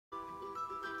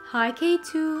Hi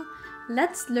K2,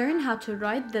 let's learn how to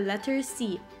write the letter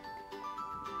C.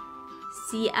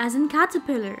 C as in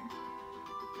caterpillar.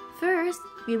 First,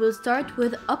 we will start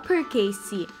with uppercase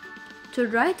C. To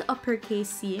write uppercase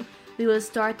C, we will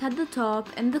start at the top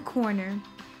in the corner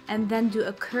and then do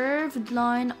a curved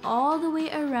line all the way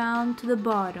around to the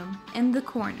bottom in the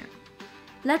corner.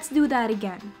 Let's do that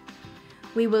again.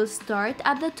 We will start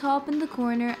at the top in the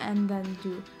corner and then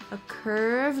do a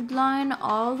curved line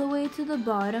all the way to the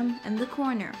bottom in the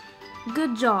corner.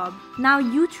 Good job. Now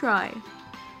you try.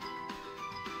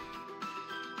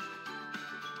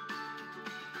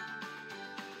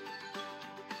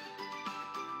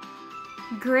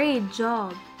 Great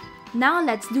job. Now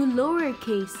let's do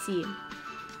lowercase c.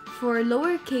 For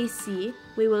lowercase c,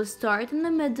 we will start in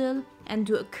the middle and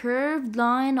do a curved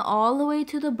line all the way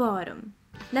to the bottom.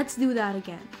 Let's do that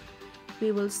again.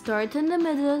 We will start in the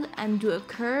middle and do a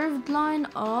curved line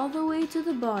all the way to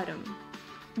the bottom.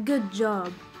 Good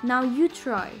job. Now you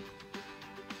try.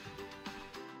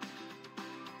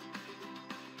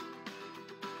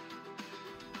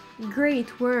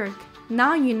 Great work.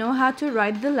 Now you know how to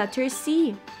write the letter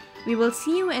C. We will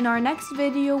see you in our next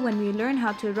video when we learn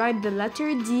how to write the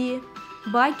letter D.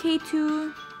 Bye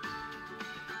K2.